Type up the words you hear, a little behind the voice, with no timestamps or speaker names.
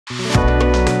Hello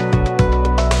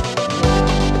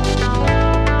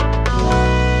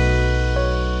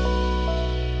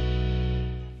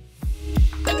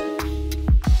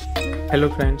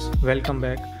friends, welcome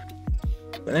back.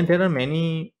 And there are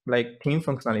many like theme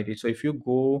functionalities. So if you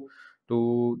go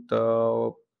to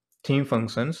the theme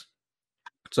functions,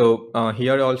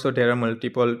 here also there are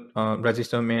multiple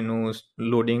register menus,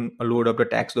 load up the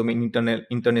tax domain,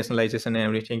 internationalization and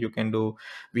everything you can do.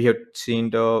 We have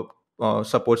seen the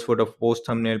supports for the post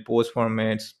thumbnail, post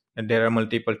formats, and there are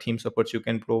multiple theme supports you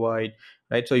can provide,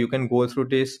 right? So you can go through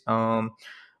this uh,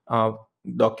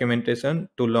 documentation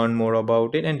to learn more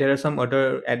about it, and there are some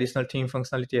other additional theme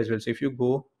functionality as well. So if you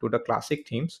go to the classic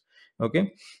themes,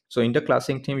 okay, so in the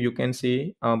classic theme you can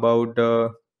see about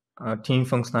the theme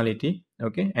functionality,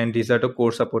 okay, and these are the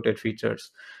core supported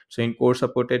features. So in core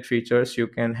supported features you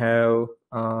can have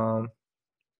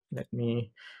let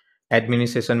me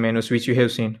administration menus, which you have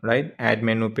seen, right? Add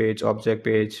menu page, object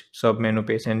page, sub menu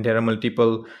page, and there are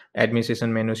multiple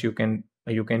administration menus you can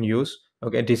use.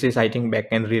 Okay, this is I think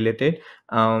backend related.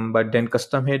 But then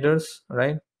custom headers,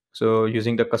 right? So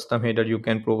using the custom header you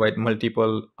can provide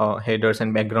multiple headers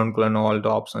and background color and all the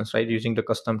options, right? Using the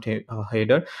custom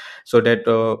header, so that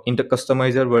in the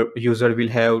customizer where user will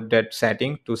have that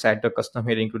setting to set the custom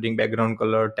header, including background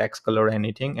color, text color,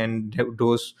 anything, and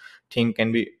those thing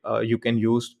can be you can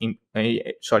use in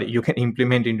sorry, you can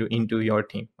implement into your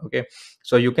team. Okay,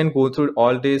 so you can go through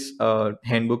all these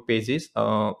handbook pages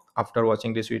after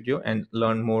watching this video and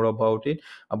learn more about it,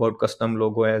 about custom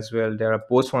logo as well. There are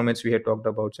post formats we have talked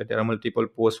about, so there are multiple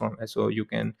post formats, so you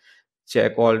can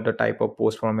check all the type of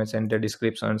post formats and their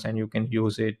descriptions, and you can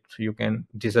use it. So you can,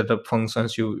 these are the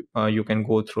functions you can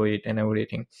go through it and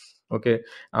everything. Okay,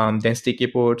 then sticky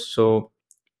posts. So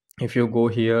if you go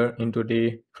here into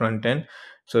the front end,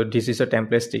 so this is a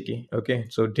template sticky. Okay,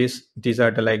 so these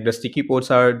are the like the sticky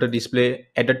posts are the display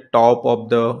at the top of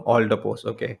the all the posts.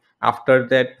 Okay, after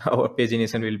that our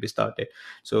pagination will be started.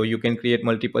 So you can create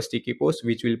multiple sticky posts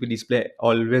which will be displayed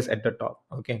always at the top.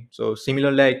 Okay, so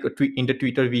similar like a tweet in the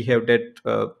Twitter, we have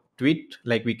that tweet,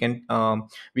 like we can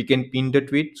pin the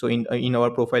tweet, so in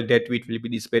our profile that tweet will be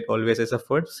displayed always as a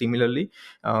first. Similarly,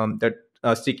 that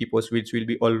sticky post which will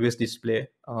be always display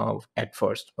at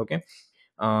first. Okay,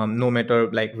 no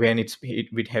matter like when it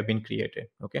would have been created.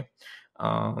 Okay,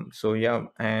 so yeah,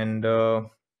 and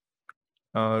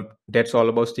that's all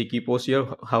about sticky post here.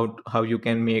 How you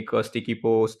can make a sticky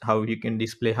post, how you can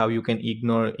display, how you can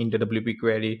ignore in the WP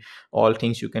query, all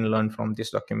things you can learn from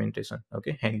this documentation.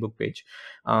 Okay, handbook page.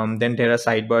 Then there are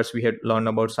sidebars. We had learned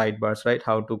about sidebars, right?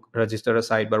 How to register a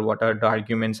sidebar, what are the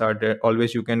arguments are there.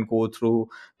 Always you can go through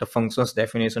the functions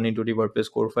definition into the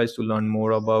WordPress core files to learn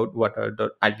more about what are the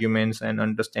arguments and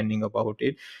understanding about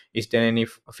it. Is there any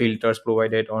filters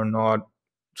provided or not?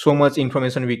 So much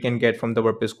information we can get from the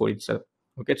WordPress core itself.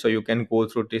 Okay, so you can go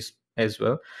through this as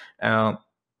well. uh,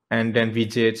 and then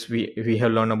widgets, we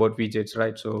have learned about widgets,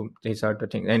 right? So these are the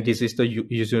things, and this is the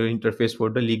user interface for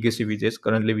the legacy widgets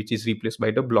currently, which is replaced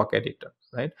by the block editor,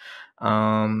 right?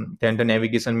 Then the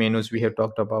navigation menus we have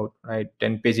talked about, right?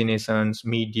 Then paginations,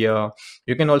 media,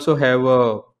 you can also have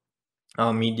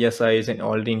a media size and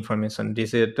all the information.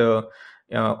 This is the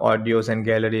audios and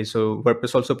galleries. So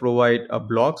WordPress also provide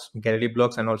blocks, gallery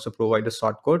blocks, and also provide a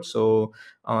shortcode. So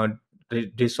uh,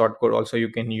 this shortcode also you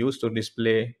can use to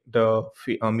display the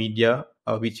media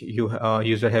which you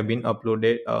user have been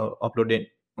uploaded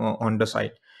on the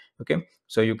site. Okay,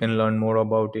 so you can learn more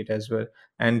about it as well.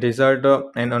 And these are the,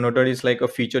 and another is like a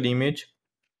featured image.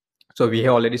 So we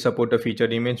have already support a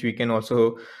featured image. We can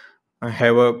also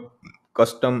have a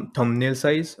custom thumbnail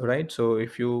size, right? So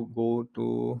if you go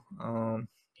to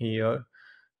here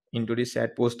into the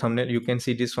set post thumbnail, you can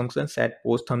see this function set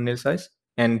post thumbnail size,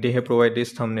 and they have provided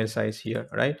this thumbnail size here,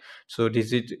 right? So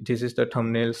this is the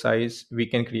thumbnail size we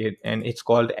can create, and it's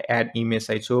called add image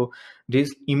size. So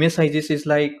this image sizes is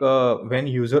like when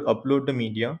user upload the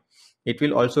media, it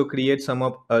will also create some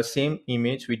of same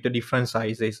image with the different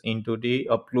sizes into the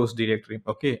uploads directory.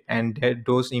 Okay, and that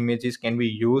those images can be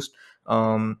used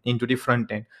into the front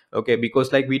end. Okay,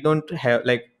 because like we don't have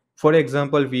like, for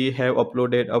example, we have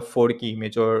uploaded a 4K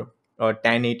image or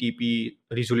 1080p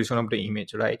resolution of the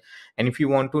image, right? And if you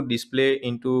want to display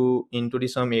into the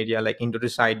some area, like into the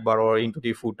sidebar or into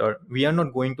the footer, we are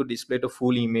not going to display the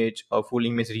full image or full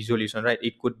image resolution, right?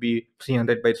 It could be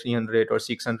 300 by 300 or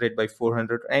 600 by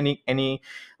 400, any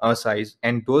size,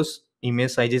 and those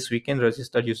image sizes we can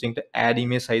register using the add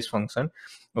image size function.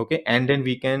 Okay, and then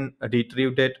we can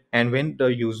retrieve that, and when the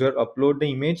user upload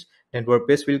the image, then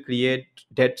WordPress will create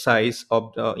that size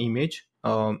of the image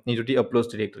into the uploads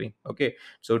directory. Okay,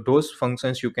 so those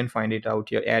functions you can find it out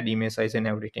here, add image size and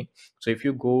everything. So if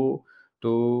you go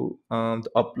to the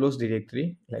uploads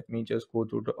directory, let me just go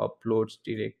to the uploads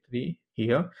directory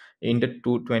here in the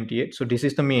 228. So this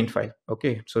is the main file.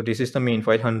 Okay, so this is the main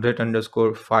file, 100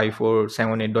 underscore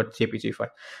 5478.jpg file,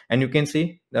 and you can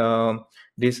see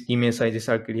these image sizes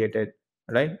are created,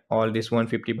 right? All this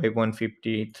 150 by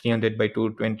 150, 300 by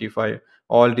 225,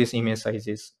 all these image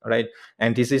sizes, right?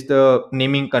 And this is the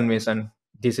naming convention.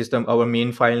 This is the our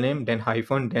main file name, then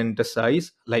hyphen, then the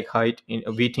size, like height in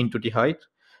width into the height,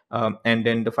 and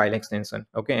then the file extension.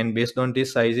 Okay, and based on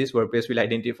these sizes, WordPress will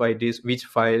identify this which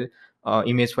file,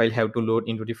 image file have to load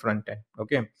into the front end.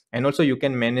 Okay, and also you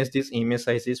can manage these image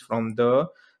sizes from the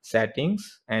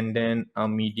settings, and then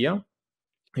media,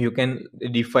 you can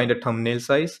define the thumbnail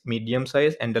size, medium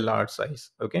size, and the large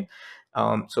size. Okay,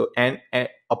 so and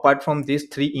apart from these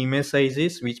three image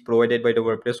sizes which provided by the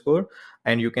WordPress core,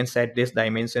 and you can set these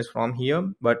dimensions from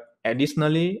here, but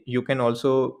additionally you can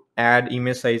also add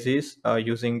image sizes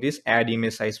using this add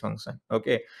image size function.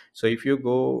 Okay, so if you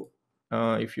go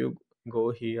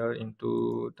here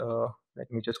into the, let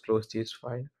me just close this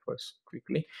file first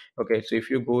quickly. Okay, so if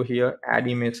you go here, add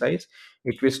image size,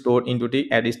 it will store into the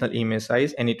additional image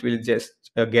size, and it will just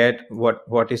get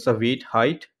what is the width,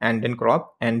 height, and then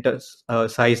crop, and the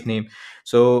size name.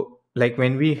 So like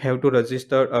when we have to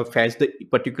register fetch the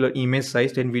particular image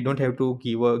size, then we don't have to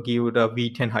give the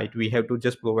width and height. We have to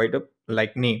just provide a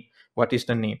like name, what is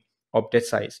the name of that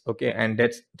size. Okay, and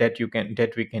that you can,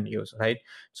 that we can use, right?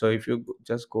 So if you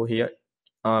just go here,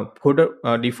 for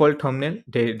the default thumbnail,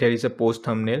 there is a post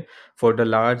thumbnail. For the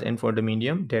large and for the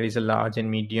medium, there is a large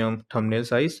and medium thumbnail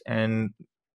size, and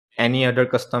any other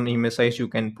custom image size you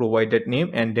can provide that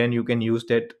name, and then you can use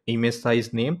that image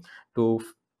size name to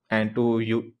and to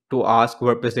you to ask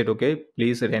WordPress that, okay,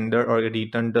 please render or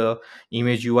return the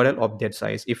image URL of that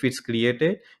size. If it's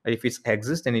created, if it's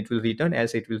exists, then it will return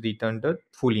as it will return the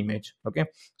full image. Okay,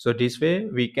 so this way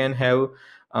we can have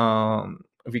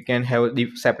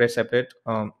the separate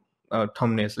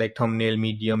thumbnails, like thumbnail,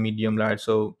 medium, large.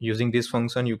 So using this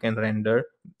function you can render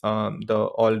the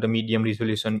all the medium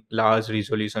resolution, large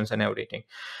resolutions, and everything.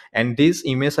 And this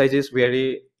image size is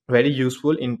very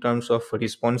useful in terms of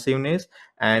responsiveness,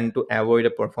 and to avoid the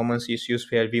performance issues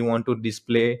where we want to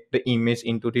display the image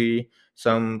into the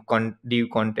div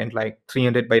content like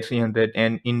 300 by 300,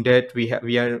 and in that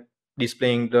we are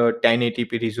displaying the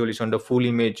 1080p resolution, the full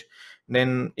image,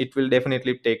 then it will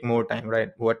definitely take more time, right?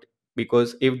 What,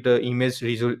 because if the image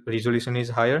resolution is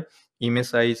higher, image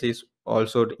size is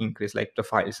also increase, like the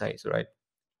file size, right?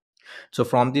 So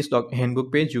from this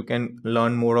handbook page you can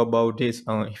learn more about this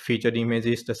featured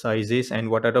images, the sizes, and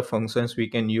what are the functions we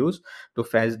can use to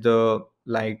fetch the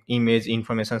like image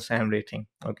information and everything.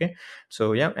 Okay,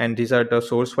 so yeah, and these are the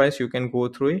source files, you can go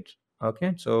through it.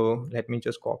 Okay, so let me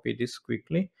just copy this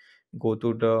quickly, go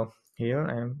to the here,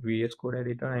 I'm VS Code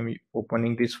editor, I'm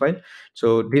opening this file.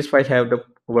 So this file have the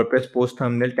WordPress post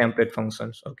thumbnail template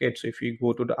functions. Okay, so if you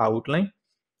go to the outline,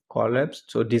 collapse,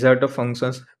 so these are the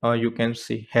functions you can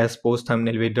see has post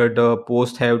thumbnail, whether the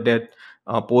post have that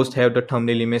post have the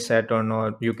thumbnail image set or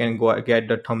not. You can go get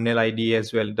the thumbnail ID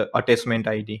as well, the attachment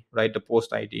ID, right? The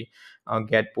post ID,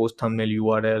 get post thumbnail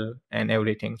URL and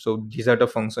everything. So these are the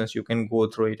functions, you can go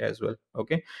through it as well.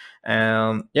 Okay,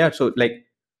 yeah, so like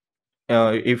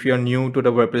if you're new to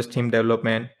the WordPress theme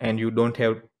development and you don't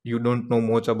know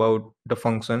much about the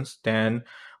functions, then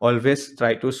always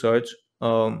try to search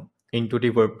into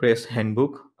the WordPress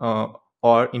handbook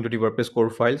or into the WordPress core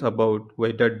files about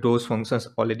whether those functions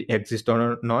already exist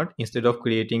or not, instead of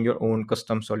creating your own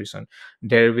custom solution.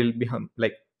 There will be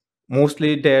like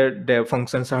mostly their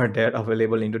functions are there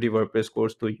available into the WordPress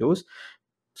course to use.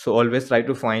 So always try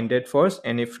to find it first,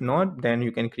 and if not, then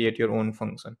you can create your own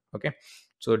function. Okay,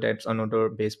 so that's another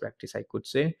best practice, I could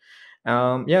say.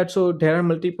 Yeah, so there are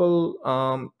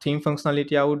multiple theme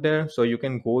functionality out there, so you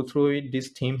can go through it, this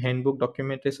theme handbook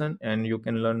documentation, and you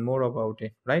can learn more about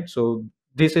it, right? So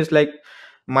this is like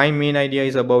my main idea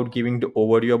is about giving the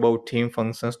overview about theme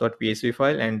functions.php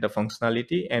file and the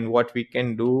functionality and what we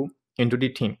can do into the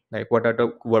theme, like what are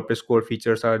the WordPress core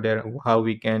features are there, how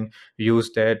we can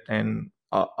use that, and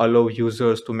allow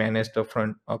users to manage the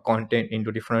front content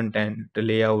into the front end, the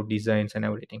layout, designs, and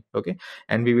everything. Okay,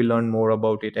 and we will learn more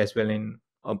about it as well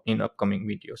in upcoming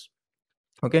videos.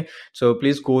 Okay, so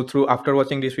please go through, after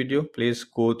watching this video, please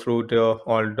go through the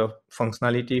all the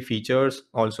functionality features,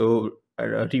 also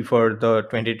refer the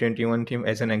 2021 theme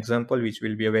as an example, which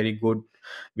will be a very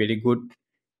good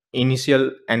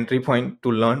initial entry point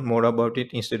to learn more about it,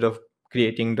 instead of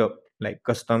creating the like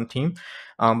custom theme.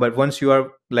 But once you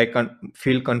are like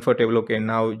feel comfortable, okay,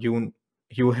 now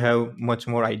you have much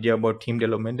more idea about theme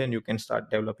development, then you can start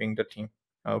developing the theme,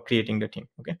 creating the theme.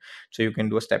 Okay, so you can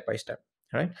do a step by step,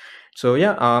 right? So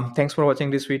yeah, thanks for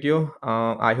watching this video.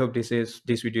 I hope this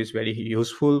video is very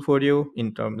useful for you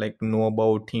in term like know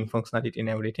about theme functionality and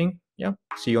everything. Yeah,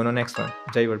 see you on the next one.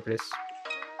 Jai WordPress.